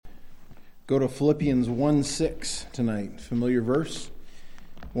go to Philippians 1:6 tonight. Familiar verse.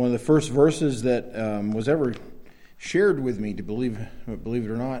 One of the first verses that was ever shared with me, to believe it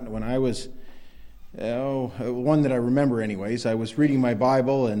or not, when I was, one that I remember anyways. I was reading my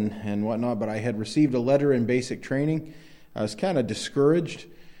Bible and whatnot, but I had received a letter in basic training. I was kind of discouraged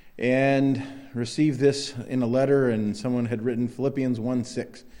and received this in a letter, and someone had written Philippians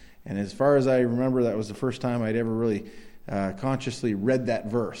 1:6. And as far as I remember, that was the first time I'd ever really consciously read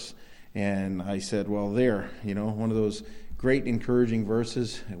that verse. And I said, well, one of those great encouraging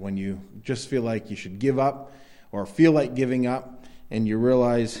verses when you just feel like you should give up or feel like giving up, and you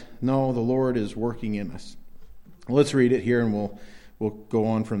realize, no, the Lord is working in us. Let's read it here, and we'll go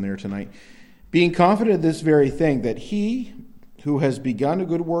on from there tonight. Being confident of this very thing, that he who has begun a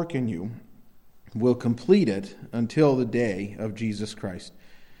good work in you will complete it until the day of Jesus Christ.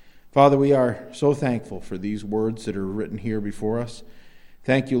 Father, we are so thankful for these words that are written here before us.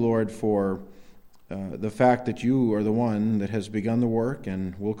 Thank you, Lord, for the fact that you are the one that has begun the work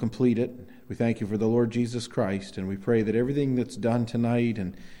and will complete it. We thank you for the Lord Jesus Christ, and we pray that everything that's done tonight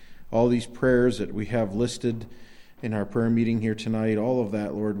and all these prayers that we have listed in our prayer meeting here tonight, all of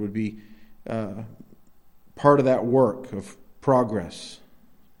that, Lord, would be part of that work of progress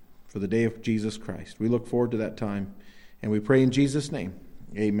for the day of Jesus Christ. We look forward to that time, and we pray in Jesus' name.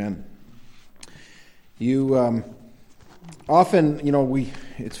 Amen. You often,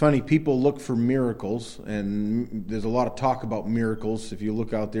 it's funny, people look for miracles, and there's a lot of talk about miracles. If you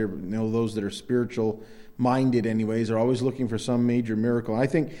look out there, those that are spiritual-minded anyways are always looking for some major miracle. I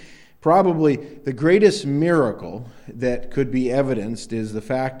think probably the greatest miracle that could be evidenced is the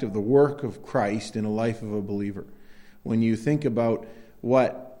fact of the work of Christ in the life of a believer. When you think about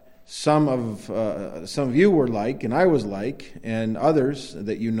what some of you were like, and I was like, and others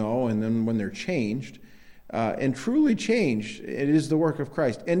that you know, and then when they're changed, and truly changed, it is the work of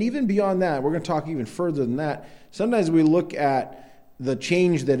Christ. And even beyond that, we're going to talk even further than that. Sometimes we look at the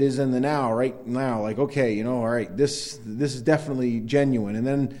change that is in the now, right now, like, okay, all right, this is definitely genuine. And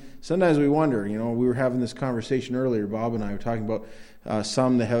then sometimes we wonder, we were having this conversation earlier, Bob and I were talking about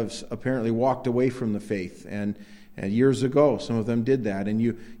some that have apparently walked away from the faith, and years ago, some of them did that. And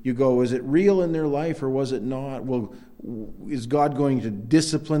you go, was it real in their life or was it not? Well, is God going to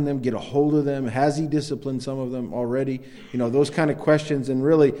discipline them, get a hold of them? Has he disciplined some of them already? Those kind of questions. And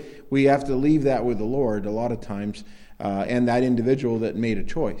really, we have to leave that with the Lord a lot of times, and that individual that made a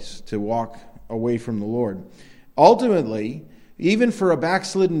choice to walk away from the Lord. Ultimately, even for a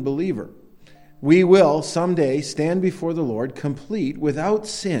backslidden believer, we will someday stand before the Lord complete without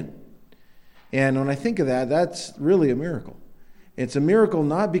sin. And when I think of that, that's really a miracle. It's a miracle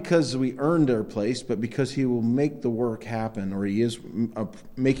not because we earned our place, but because he will make the work happen, or he is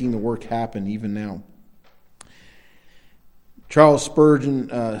making the work happen even now. Charles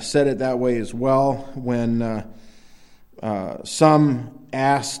Spurgeon said it that way as well when some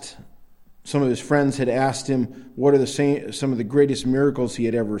of his friends had asked him what are some of the greatest miracles he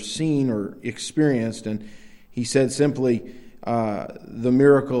had ever seen or experienced, and he said simply, the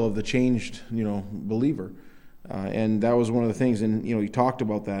miracle of the changed, believer. And that was one of the things, and, he talked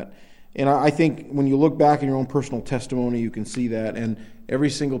about that. And I think when you look back in your own personal testimony, you can see that. And every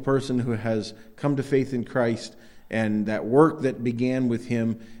single person who has come to faith in Christ, and that work that began with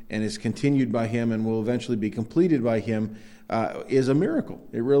him and is continued by him and will eventually be completed by him, is a miracle.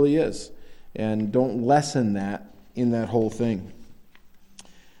 It really is. And don't lessen that in that whole thing.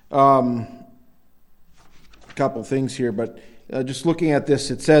 A couple things here, but just looking at this,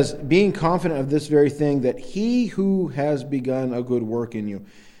 it says, being confident of this very thing, that he who has begun a good work in you.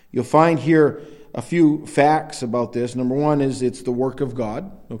 You'll find here a few facts about this. Number one is it's the work of God,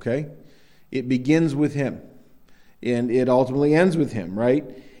 okay? It begins with him, and it ultimately ends with him, right?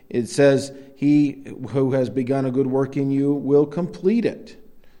 It says, he who has begun a good work in you will complete it.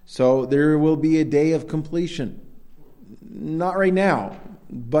 So there will be a day of completion. Not right now,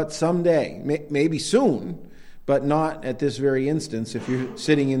 but someday, maybe soon, but not at this very instance. If you're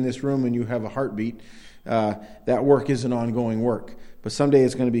sitting in this room and you have a heartbeat, that work is an ongoing work. But someday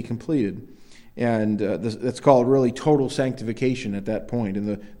it's going to be completed. And that's called really total sanctification at that point.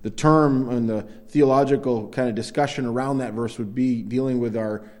 And the term and the theological kind of discussion around that verse would be dealing with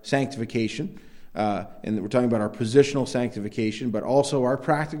our sanctification. And we're talking about our positional sanctification, but also our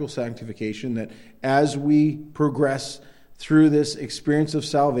practical sanctification, that as we progress through this experience of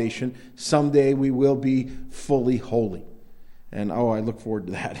salvation, someday we will be fully holy. And I look forward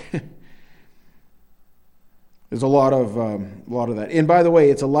to that. There's a lot of that. And by the way,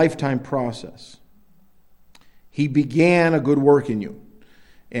 it's a lifetime process. He began a good work in you.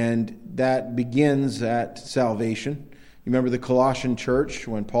 And that begins at salvation. You remember the Colossian church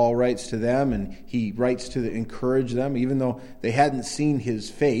when Paul writes to them, and he writes to encourage them, even though they hadn't seen his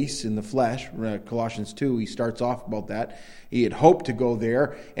face in the flesh. Colossians 2, he starts off about that. He had hoped to go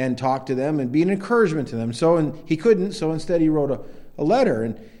there and talk to them and be an encouragement to them. And he couldn't, so instead he wrote a letter.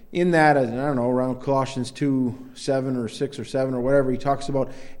 And in that, I don't know, around Colossians 2:7 or 6 or 7 or whatever, he talks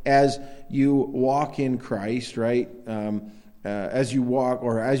about as you walk in Christ, right? As you walk,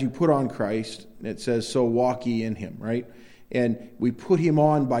 or as you put on Christ, it says, so walk ye in him, right? And we put him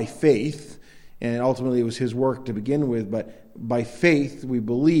on by faith, and ultimately it was his work to begin with, but by faith we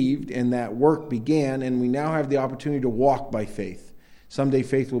believed, and that work began, and we now have the opportunity to walk by faith. Someday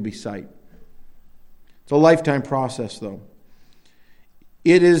faith will be sight. It's a lifetime process, though.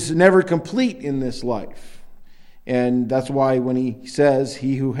 It is never complete in this life. And that's why when he says,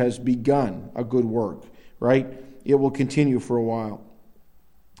 he who has begun a good work, right? It will continue for a while.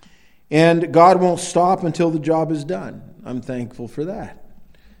 And God won't stop until the job is done. I'm thankful for that.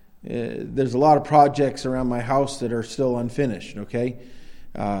 There's a lot of projects around my house that are still unfinished, okay?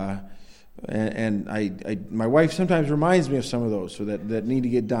 And my wife sometimes reminds me of some of those that need to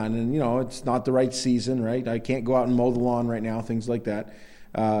get done. And, it's not the right season, right? I can't go out and mow the lawn right now, things like that.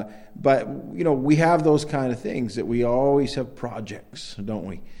 But, we have those kind of things that we always have projects, don't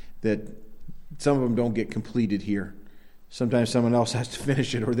we? That some of them don't get completed here. Sometimes someone else has to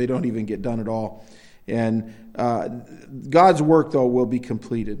finish it, or they don't even get done at all. And God's work, though, will be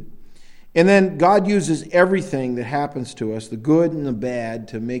completed. And then God uses everything that happens to us, the good and the bad,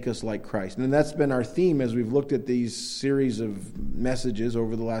 to make us like Christ. And that's been our theme as we've looked at these series of messages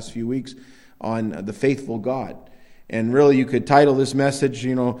over the last few weeks on the faithful God. And really you could title this message,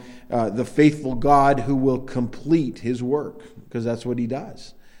 the faithful God who will complete his work, because that's what he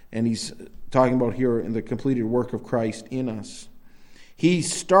does. And he's talking about here in the completed work of Christ in us. He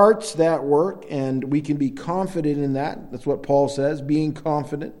starts that work, and we can be confident in that. That's what Paul says, being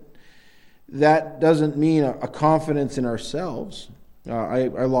confident. That doesn't mean a confidence in ourselves. I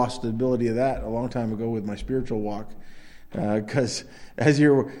lost the ability of that a long time ago with my spiritual walk. Because as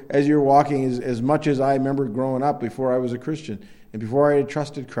you're walking, as much as I remember growing up before I was a Christian, and before I had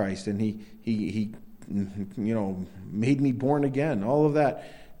trusted Christ, and he made me born again, all of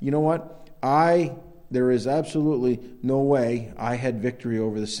that. You know what? There is absolutely no way I had victory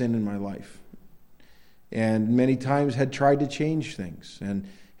over the sin in my life. And many times had tried to change things, and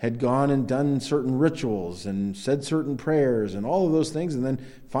had gone and done certain rituals, and said certain prayers, and all of those things, and then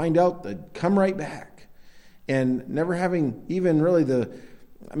find out that come right back. And never having even really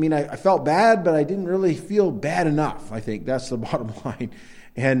I felt bad, but I didn't really feel bad enough, I think. That's the bottom line.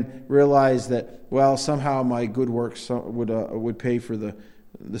 And realize that, somehow my good works would pay for the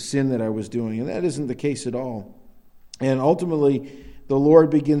sin that I was doing. And that isn't the case at all. And ultimately, the Lord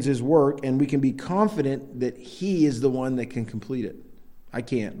begins his work, and we can be confident that he is the one that can complete it. I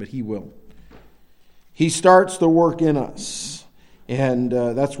can't, but he will. He starts the work in us. And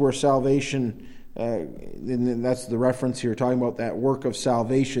that's where salvation, and that's the reference here, talking about that work of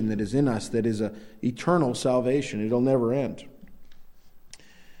salvation that is in us, that is an eternal salvation. It'll never end.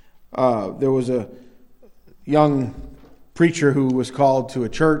 There was a young preacher who was called to a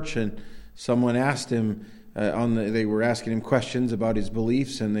church, and someone asked him, they were asking him questions about his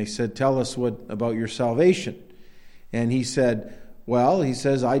beliefs, and they said, tell us about your salvation. And he said,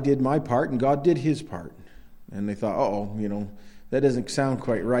 I did my part and God did his part. And they thought, that doesn't sound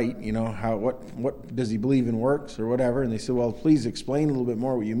quite right. What does he believe in works or whatever? And they said, please explain a little bit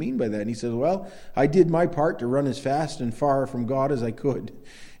more what you mean by that. And he says, I did my part to run as fast and far from God as I could.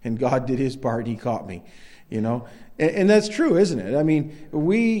 And God did his part. He caught me, And that's true, isn't it?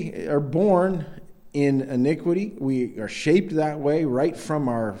 We are born in iniquity. We are shaped that way right from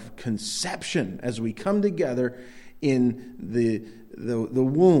our conception. As we come together in the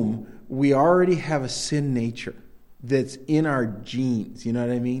womb, we already have a sin nature that's in our genes. You know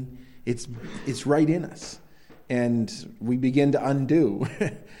what I mean? It's right in us. And we begin to undo.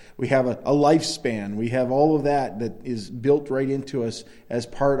 We have a lifespan. We have all of that is built right into us as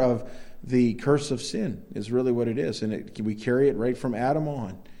part of the curse of sin is really what it is. And we carry it right from Adam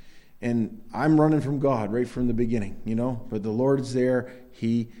on. And I'm running from God right from the beginning, But the Lord's there.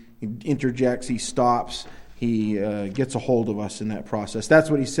 He interjects. He stops. He gets a hold of us in that process. That's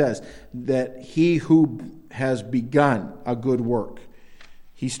what he says, that he who has begun a good work.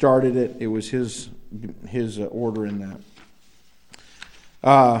 He started it. It was his order in that.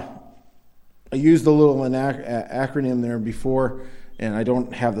 I used the little acronym there before, and I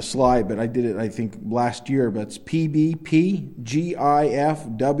don't have the slide, but I did it, I think, last year. But it's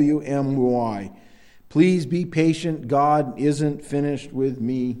PBPGIFWMY. Please be patient. God isn't finished with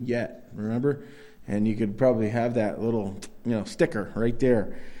me yet. Remember? And you could probably have that little, sticker right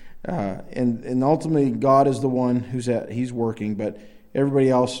there. And ultimately, God is the one He's working, but everybody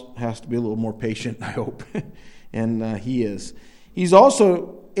else has to be a little more patient, I hope. And He is. He's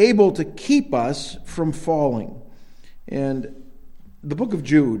also able to keep us from falling. And the book of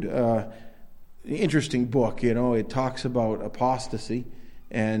Jude, interesting book, it talks about apostasy.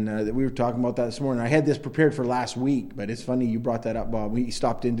 And we were talking about that this morning. I had this prepared for last week, but it's funny you brought that up, Bob. He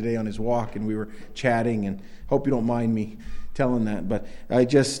stopped in today on his walk, and we were chatting, and hope you don't mind me telling that. But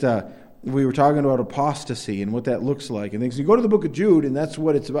we were talking about apostasy and what that looks like and things. You go to the book of Jude, and that's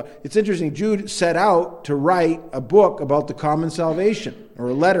what it's about. It's interesting. Jude set out to write a book about the common salvation, or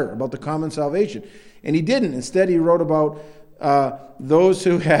a letter about the common salvation. And he didn't. Instead, he wrote about those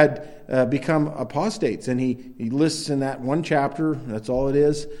who had become apostates. And he lists in that one chapter, that's all it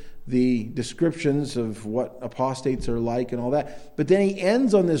is, the descriptions of what apostates are like and all that. But then he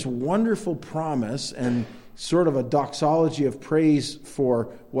ends on this wonderful promise and sort of a doxology of praise for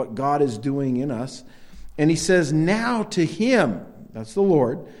what God is doing in us. And he says, now to Him, that's the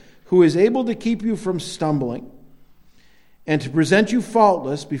Lord, who is able to keep you from stumbling and to present you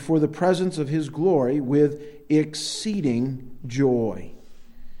faultless before the presence of His glory with exceeding joy.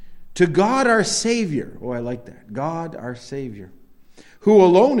 To God our Savior, I like that, God our Savior, who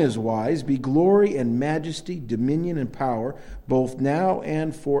alone is wise, be glory and majesty, dominion and power, both now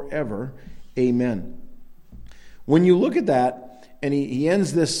and forever. Amen. When you look at that, and he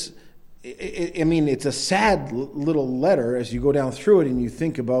ends this, it's a sad little letter as you go down through it and you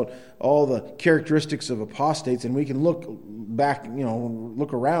think about all the characteristics of apostates, and we can look back,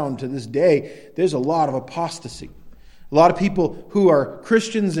 look around to this day, there's a lot of apostasy. A lot of people who are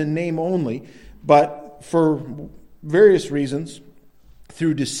Christians in name only, but for various reasons,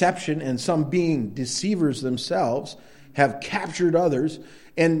 through deception and some being deceivers themselves, have captured others,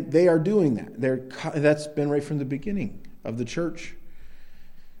 and they are doing that. That's been right from the beginning of the church.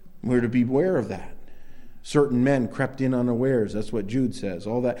 We're to beware of that. Certain men crept in unawares. That's what Jude says,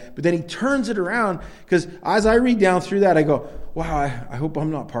 all that. But then he turns it around, because as I read down through that, I go, wow, I hope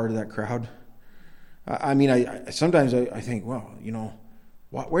I'm not part of that crowd. Sometimes I think, well,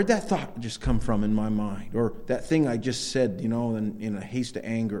 where'd that thought just come from in my mind? Or that thing I just said, in a haste of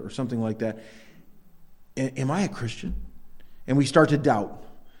anger or something like that. Am I a Christian? And we start to doubt.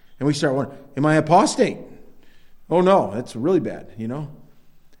 And we start wondering, am I apostate? Oh no, that's really bad,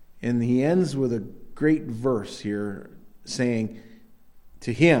 And he ends with a great verse here saying,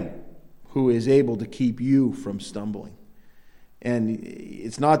 to Him who is able to keep you from stumbling. And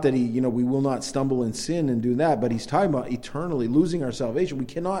it's not that we will not stumble in sin and do that, but he's talking about eternally losing our salvation. We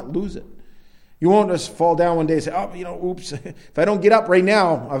cannot lose it. You won't just fall down one day and say, oops, if I don't get up right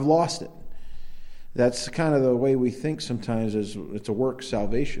now, I've lost it. That's kind of the way we think sometimes, is it's a work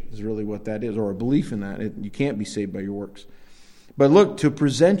salvation is really what that is, or a belief in that. You can't be saved by your works. But look, to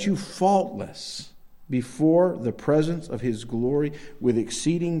present you faultless before the presence of His glory with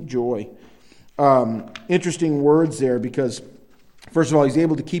exceeding joy. Interesting words there, because first of all, He's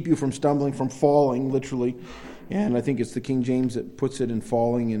able to keep you from stumbling, from falling, literally. And I think it's the King James that puts it in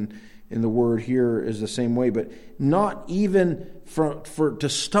falling, and the word here is the same way. But not even for to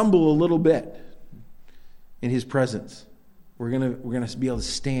stumble a little bit in His presence. We're gonna be able to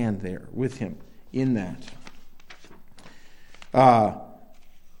stand there with Him in that.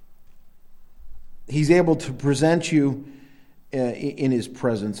 He's able to present you in His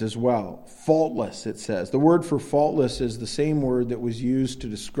presence as well. Faultless, it says. The word for faultless is the same word that was used to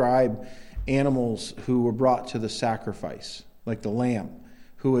describe animals who were brought to the sacrifice, like the lamb,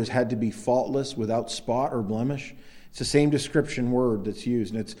 who had to be faultless, without spot or blemish. It's the same description word that's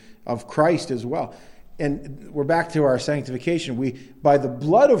used, and it's of Christ as well. And we're back to our sanctification. By the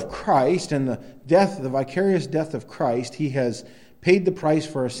blood of Christ and the vicarious death of Christ, He has paid the price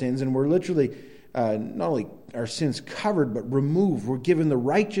for our sins, and we're literally not only our sins covered, but removed. We're given the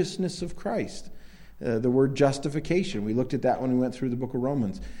righteousness of Christ. The word justification. We looked at that when we went through the book of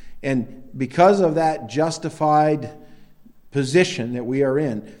Romans. And because of that justified position that we are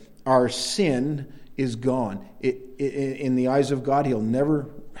in, our sin is gone. In the eyes of God, He'll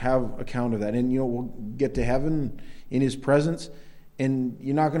never have account of that. And we'll get to heaven in His presence, and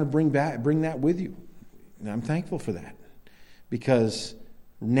you're not going to bring that with you. And I'm thankful for that, because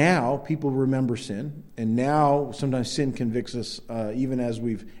now people remember sin, and now sometimes sin convicts us, even as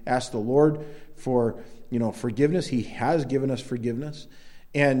we've asked the Lord for forgiveness. He has given us forgiveness,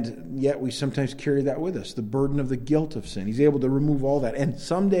 and yet we sometimes carry that with us, the burden of the guilt of sin. He's able to remove all that, and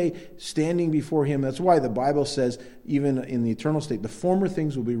someday standing before Him, that's why the Bible says, even in the eternal state, the former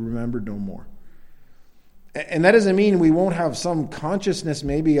things will be remembered no more. And that doesn't mean we won't have some consciousness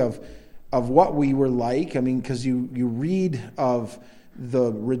maybe of what we were like. I mean, because you read of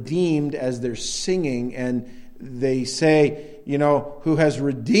the redeemed as they're singing, and they say, who has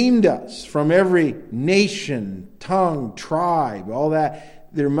redeemed us from every nation, tongue, tribe, all that.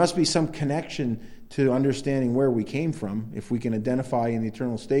 There must be some connection to understanding where we came from, if we can identify in the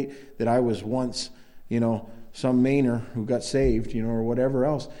eternal state that I was once, some Mainer who got saved, or whatever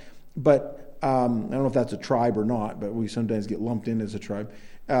else. But I don't know if that's a tribe or not, but we sometimes get lumped in as a tribe.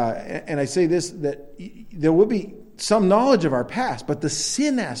 And I say this, that there will be some knowledge of our past, but the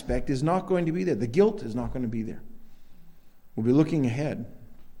sin aspect is not going to be there. The guilt is not going to be there. We'll be looking ahead.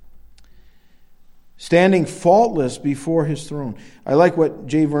 Standing faultless before his throne. I like what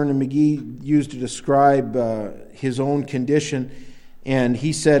J. Vernon McGee used to describe his own condition, and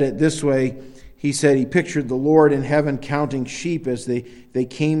he said it this way. He said he pictured the Lord in heaven counting sheep as they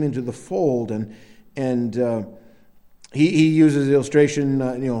came into the fold, and he uses the illustration,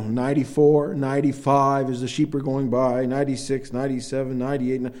 94, 95 as the sheep are going by, 96, 97,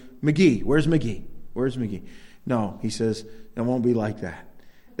 98. McGee, where's McGee? Where's McGee? No, he says, it won't be like that.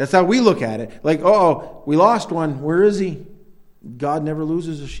 That's how we look at it. Like, we lost one. Where is he? God never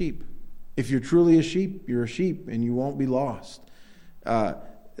loses a sheep. If you're truly a sheep, you're a sheep, and you won't be lost.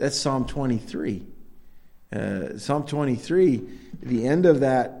 That's Psalm 23. Psalm 23, the end of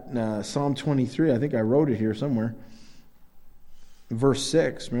that, Psalm 23, I think I wrote it here somewhere. Verse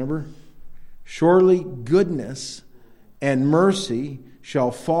 6, remember? Surely goodness and mercy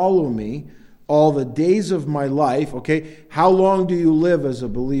shall follow me all the days of my life. Okay, how long do you live as a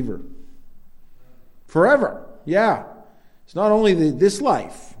believer? Forever. Yeah. It's not only this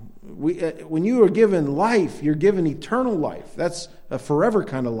life. When you are given life, you're given eternal life. That's a forever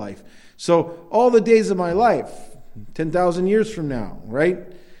kind of life. So all the days of my life, 10,000 years from now, right?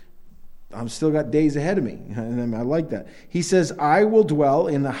 I'm still got days ahead of me. And I like that. He says, I will dwell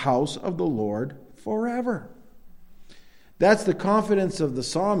in the house of the Lord forever. That's the confidence of the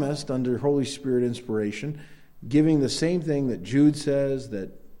psalmist under Holy Spirit inspiration, giving the same thing that Jude says,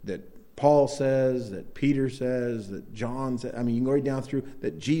 that Paul says, that Peter says, that John said. I mean, you can go right down through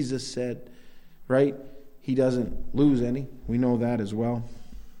that Jesus said, right? He doesn't lose any. We know that as well.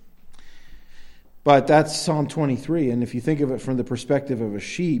 But that's Psalm 23. And if you think of it from the perspective of a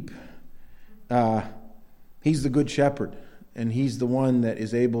sheep, he's the good shepherd. And he's the one that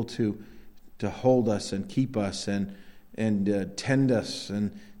is able to hold us and keep us and tend us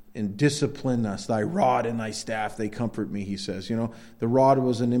and discipline us. Thy rod and thy staff, they comfort me, he says. The rod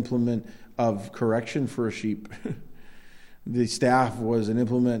was an implement of correction for a sheep. The staff was an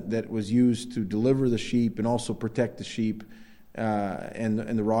implement that was used to deliver the sheep and also protect the sheep, and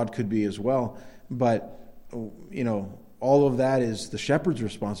the rod could be as well. But, all of that is the shepherd's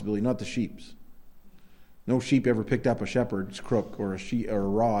responsibility, not the sheep's. No sheep ever picked up a shepherd's crook or a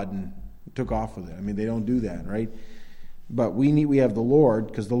rod and took off with it. I mean, they don't do that, right? But we have the Lord,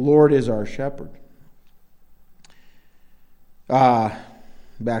 because the Lord is our shepherd.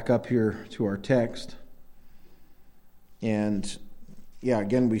 Back up here to our text. And,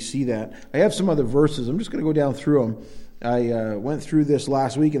 again, we see that. I have some other verses. I'm just going to go down through them. I went through this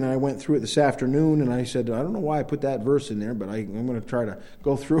last week, and then I went through it this afternoon, and I said, I don't know why I put that verse in there, but I'm going to try to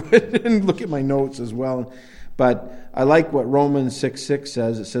go through it and look at my notes as well. But I like what Romans 6:6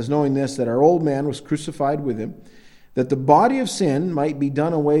 says. It says, knowing this, that our old man was crucified with him, that the body of sin might be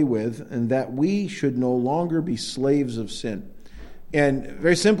done away with, and that we should no longer be slaves of sin. And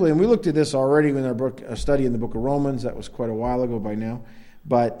very simply, and we looked at this already in our book, a study in the book of Romans. That was quite a while ago by now.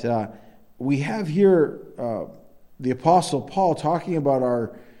 But we have here the Apostle Paul talking about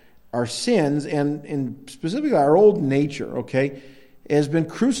our sins and specifically our old nature, okay, has been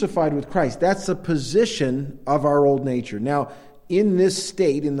crucified with Christ. That's the position of our old nature. Now, in this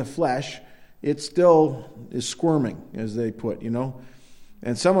state, in the flesh, it still is squirming, as they put,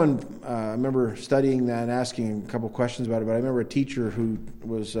 And someone, I remember studying that and asking a couple questions about it, but I remember a teacher who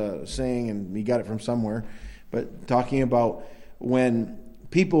was saying, and he got it from somewhere, but talking about when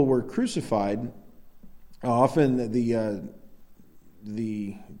people were crucified, often the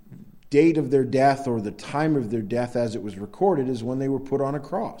date of their death or the time of their death as it was recorded is when they were put on a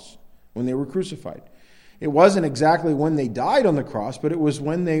cross, when they were crucified. It wasn't exactly when they died on the cross, but it was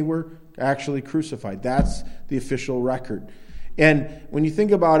when they were actually crucified. That's the official record. And when you think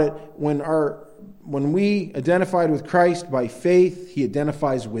about it, when we identified with Christ by faith, he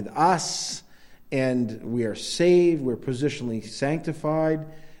identifies with us, and we are saved, we're positionally sanctified.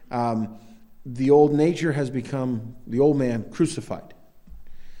 The old nature has become the old man crucified.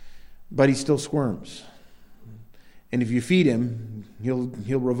 But he still squirms. And if you feed him,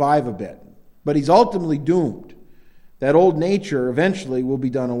 he'll revive a bit. But he's ultimately doomed. That old nature eventually will be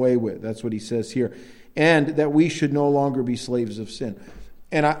done away with. That's what he says here. And that we should no longer be slaves of sin.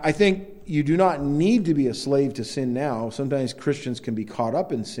 And I think you do not need to be a slave to sin now. Sometimes Christians can be caught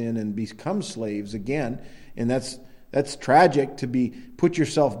up in sin and become slaves again. And that's tragic, to put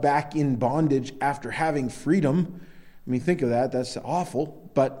yourself back in bondage after having freedom. I mean, think of that. That's awful,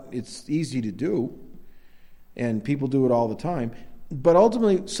 but it's easy to do. And people do it all the time. But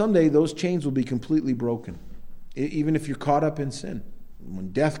ultimately, someday those chains will be completely broken. Even if you're caught up in sin.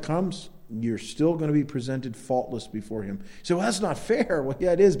 When death comes, you're still going to be presented faultless before him. So, well, that's not fair. Well,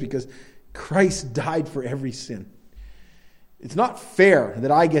 yeah, it is, because Christ died for every sin. It's not fair that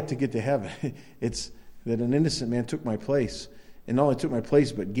I get to heaven. It's that an innocent man took my place. And not only took my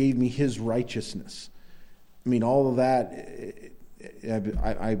place, but gave me his righteousness. I mean, all of that,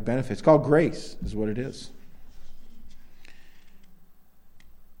 I benefit. It's called grace, is what it is.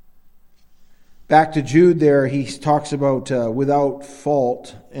 Back to Jude there, he talks about without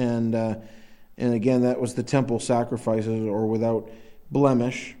fault, and again, that was the temple sacrifices, or without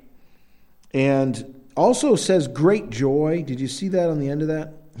blemish. And also says great joy. Did you see that on the end of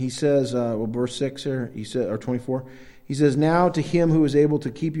that? He says, verse 6 here, he said, or 24. He says, now to him who is able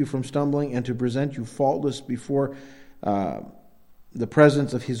to keep you from stumbling and to present you faultless before the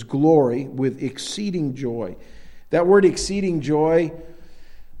presence of his glory with exceeding joy. That word exceeding joy,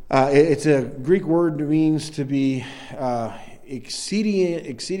 it's a Greek word that means to be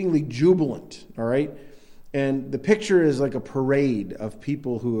exceedingly jubilant, all right? And the picture is like a parade of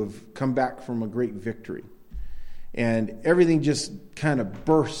people who have come back from a great victory. And everything just kind of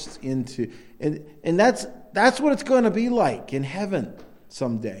bursts into, and that's what it's going to be like in heaven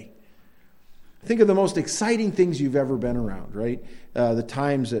someday. Think of the most exciting things you've ever been around, right? The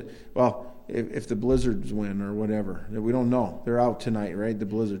times that, well, if the Blizzards win or whatever, we don't know. They're out tonight, right? The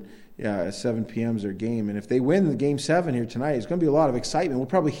Blizzard, at 7 p.m. is their game. And if they win the Game 7 here tonight, it's going to be a lot of excitement. We'll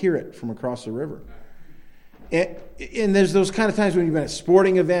probably hear it from across the river. And there's those kind of times when you've been at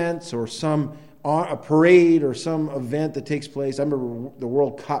sporting events or a parade or some event that takes place. I remember the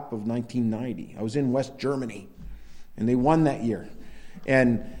World Cup of 1990. I was in West Germany, and they won that year.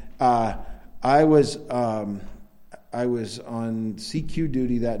 And I was on CQ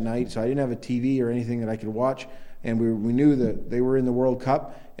duty that night, so I didn't have a TV or anything that I could watch. And we knew that they were in the World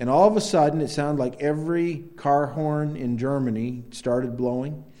Cup. And all of a sudden, it sounded like every car horn in Germany started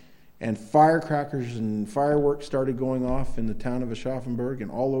blowing. And firecrackers and fireworks started going off in the town of Aschaffenburg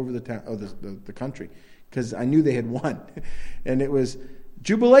and all over the town, the country, because I knew they had won. And it was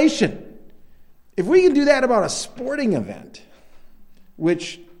jubilation. If we can do that about a sporting event,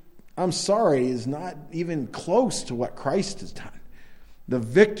 which, I'm sorry, is not even close to what Christ has done, the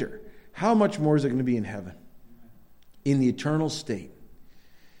victor, how much more is it going to be in heaven, in the eternal state?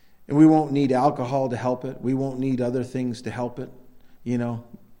 And we won't need alcohol to help it. We won't need other things to help it.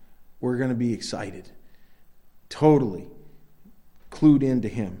 We're going to be excited, totally clued into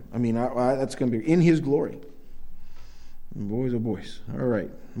him. I mean, that's going to be in his glory. Boys, oh boys. All right,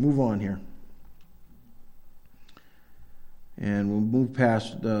 move on here. And we'll move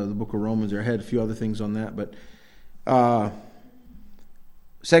past the book of Romans. I had a few other things on that, but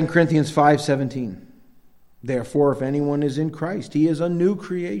 2 Corinthians 5:17. Therefore, if anyone is in Christ, he is a new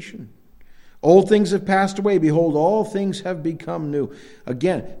creation. Old things have passed away. Behold, all things have become new.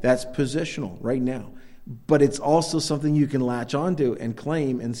 Again, that's positional right now. But it's also something you can latch onto and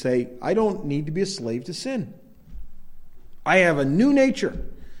claim and say, I don't need to be a slave to sin. I have a new nature.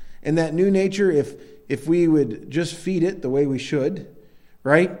 And that new nature, if we would just feed it the way we should,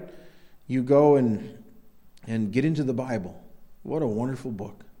 right? You go and get into the Bible. What a wonderful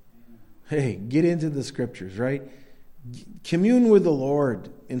book. Hey, get into the scriptures, right? Commune with the Lord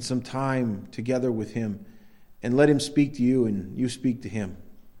in some time together with him, and let him speak to you and you speak to him.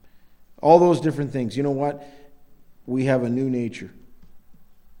 All those different things. You know what? We have a new nature.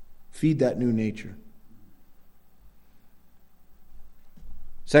 Feed that new nature.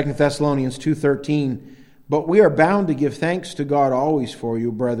 2 Thessalonians 2:13. But we are bound to give thanks to God always for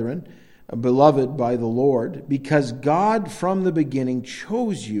you, brethren, beloved by the Lord, because God from the beginning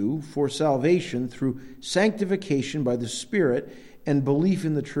chose you for salvation through sanctification by the Spirit and belief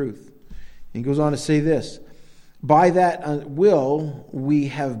in the truth. And he goes on to say this, by that will we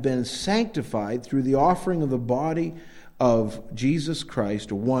have been sanctified through the offering of the body of Jesus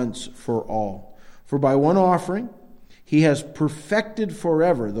Christ once for all. For by one offering he has perfected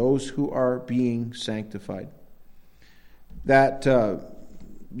forever those who are being sanctified. That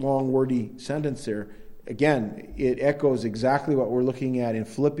long wordy sentence there, again, it echoes exactly what we're looking at in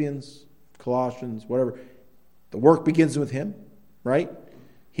Philippians, Colossians, whatever. The work begins with him, right?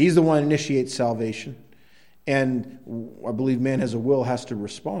 He's the one who initiates salvation. And I believe man has a will, has to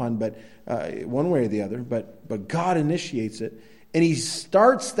respond, but one way or the other. But God initiates it. And he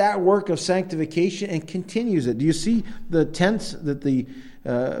starts that work of sanctification and continues it. Do you see the tense that the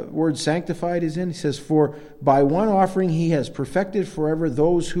word sanctified is in? He says, for by one offering he has perfected forever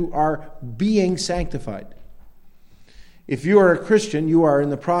those who are being sanctified. If you are a Christian, you are in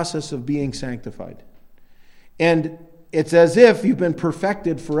the process of being sanctified. And it's as if you've been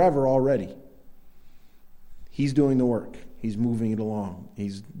perfected forever already. He's doing the work. He's moving it along.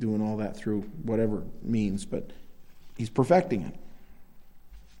 He's doing all that through whatever means, but he's perfecting it.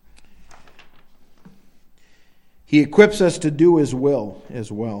 He equips us to do his will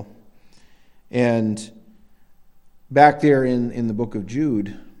as well. And back there in the book of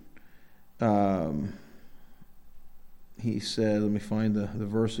Jude, he said, let me find the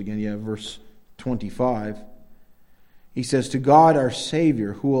verse again. Yeah, verse 25. He says, to God our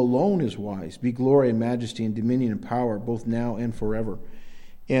Savior, who alone is wise, be glory and majesty and dominion and power, both now and forever.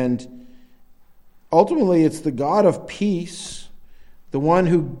 And ultimately, it's the God of peace, the one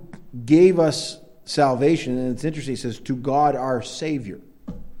who gave us salvation. And it's interesting, he says, to God our Savior.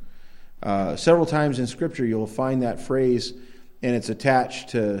 Several times in Scripture, you'll find that phrase, and it's attached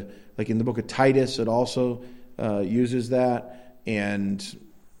to, like in the book of Titus, it also uses that, and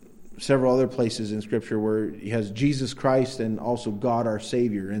several other places in Scripture where he has Jesus Christ and also God our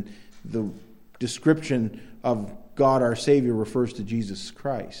Savior. And the description of God our Savior refers to Jesus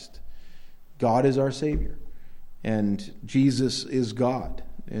Christ. God is our Savior, and Jesus is God.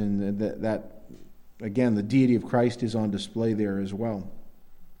 And that again, the deity of Christ is on display there as well.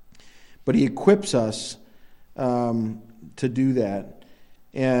 But he equips us to do that.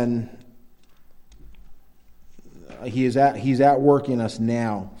 And he's at work in us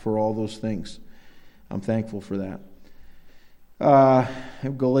now for all those things. I'm thankful for that.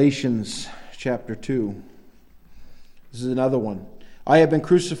 Galatians chapter 2. This is another one. I have been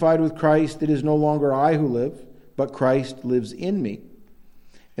crucified with Christ. It is no longer I who live, but Christ lives in me.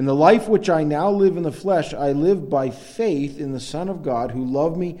 In the life which I now live in the flesh, I live by faith in the Son of God who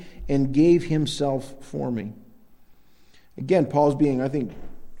loved me and gave himself for me. Again, Paul's being, I think,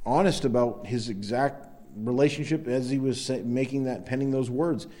 honest about his exact relationship as he was penning those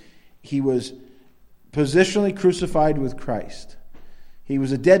words. He was positionally crucified with Christ. He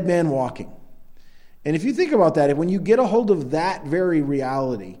was a dead man walking. And if you think about that, when you get a hold of that very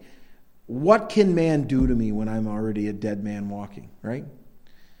reality, what can man do to me when I'm already a dead man walking, right?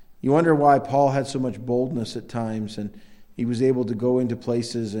 You wonder why Paul had so much boldness at times, and he was able to go into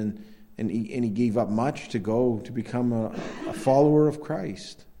places and he gave up much to go to become a follower of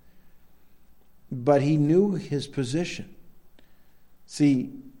Christ. But he knew his position.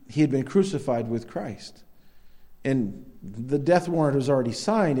 See, he had been crucified with Christ. And the death warrant was already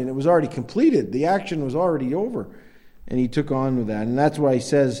signed, and it was already completed. The action was already over. And he took on with that. And that's why he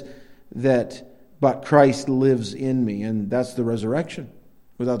says that, but Christ lives in me. And that's the resurrection.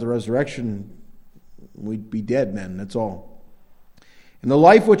 Without the resurrection, we'd be dead men, that's all. In the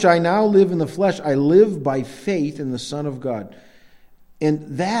life which I now live in the flesh, I live by faith in the Son of God.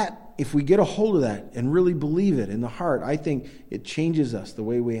 And that, if we get a hold of that and really believe it in the heart, I think it changes us the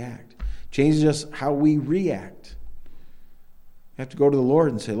way we act. Changes us how we react. You have to go to the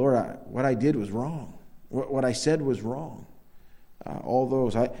Lord and say, Lord, what I did was wrong. What I said was wrong. All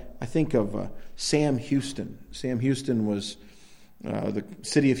those. I think of Sam Houston. Sam Houston was... the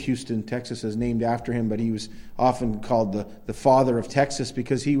city of Houston, Texas, is named after him, but he was often called the father of Texas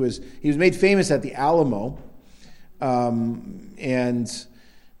because he was made famous at the Alamo, and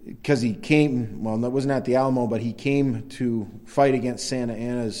because he came, well, that wasn't at the Alamo, but he came to fight against Santa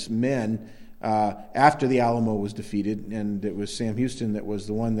Anna's men after the Alamo was defeated, and it was Sam Houston that was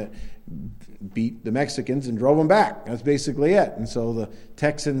the one that beat the Mexicans and drove them back. That's basically it. And so the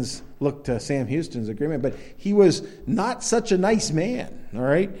Texans looked to Sam Houston as a great man, but he was not such a nice man, all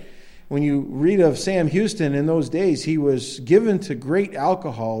right? When you read of Sam Houston in those days, he was given to great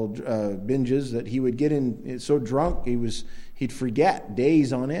alcohol binges that he would get in so drunk he'd forget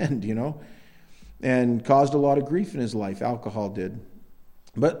days on end, and caused a lot of grief in his life. Alcohol did.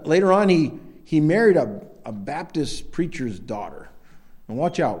 But later on, he married a Baptist preacher's daughter. And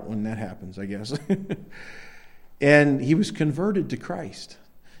watch out when that happens, I guess. And he was converted to Christ.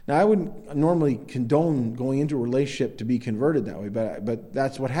 Now, I wouldn't normally condone going into a relationship to be converted that way, but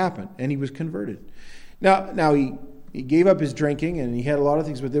that's what happened, and he was converted. Now he gave up his drinking, and he had a lot of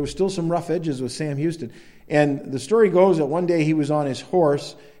things, but there were still some rough edges with Sam Houston. And the story goes that one day he was on his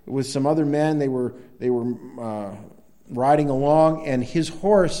horse with some other men. They were riding along, and his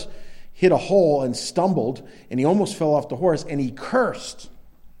horse hit a hole and stumbled, and he almost fell off the horse, and he cursed.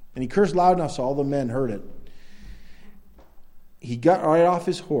 And he cursed loud enough so all the men heard it. he got right off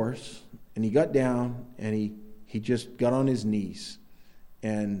his horse, and he got down, and he just got on his knees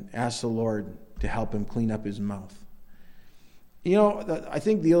and asked the Lord to help him clean up his mouth. You know, I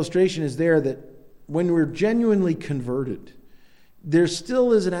think the illustration is there that when we're genuinely converted, there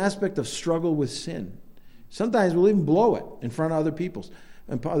still is an aspect of struggle with sin. Sometimes we'll even blow it in front of other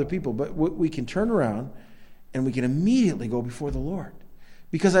people, but we can turn around and we can immediately go before the Lord.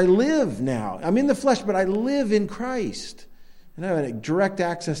 Because I live now. I'm in the flesh, but I live in Christ. And I have a direct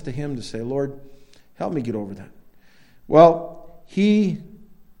access to Him to say, Lord, help me get over that. Well, He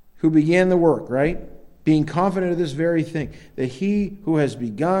who began the work, right? Being confident of this very thing, that He who has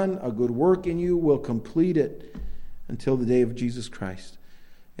begun a good work in you will complete it until the day of Jesus Christ.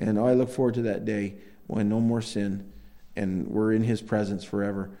 And I look forward to that day when no more sin and we're in His presence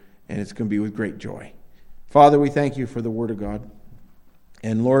forever. And it's going to be with great joy. Father, we thank You for the Word of God.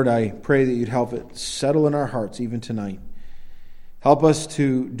 And Lord, I pray that You'd help it settle in our hearts even tonight. Help us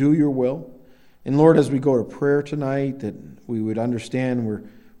to do Your will. And Lord, as we go to prayer tonight, that we would understand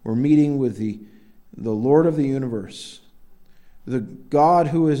we're meeting with the Lord of the universe, the God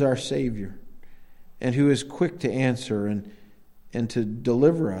who is our Savior, and who is quick to answer and to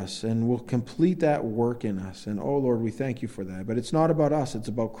deliver us, and will complete that work in us. And oh Lord, we thank You for that. But it's not about us, it's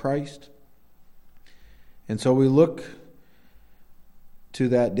about Christ. And so we look to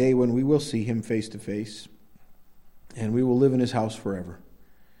that day when we will see Him face to face, and we will live in His house forever.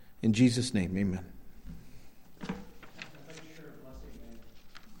 In Jesus' name, amen.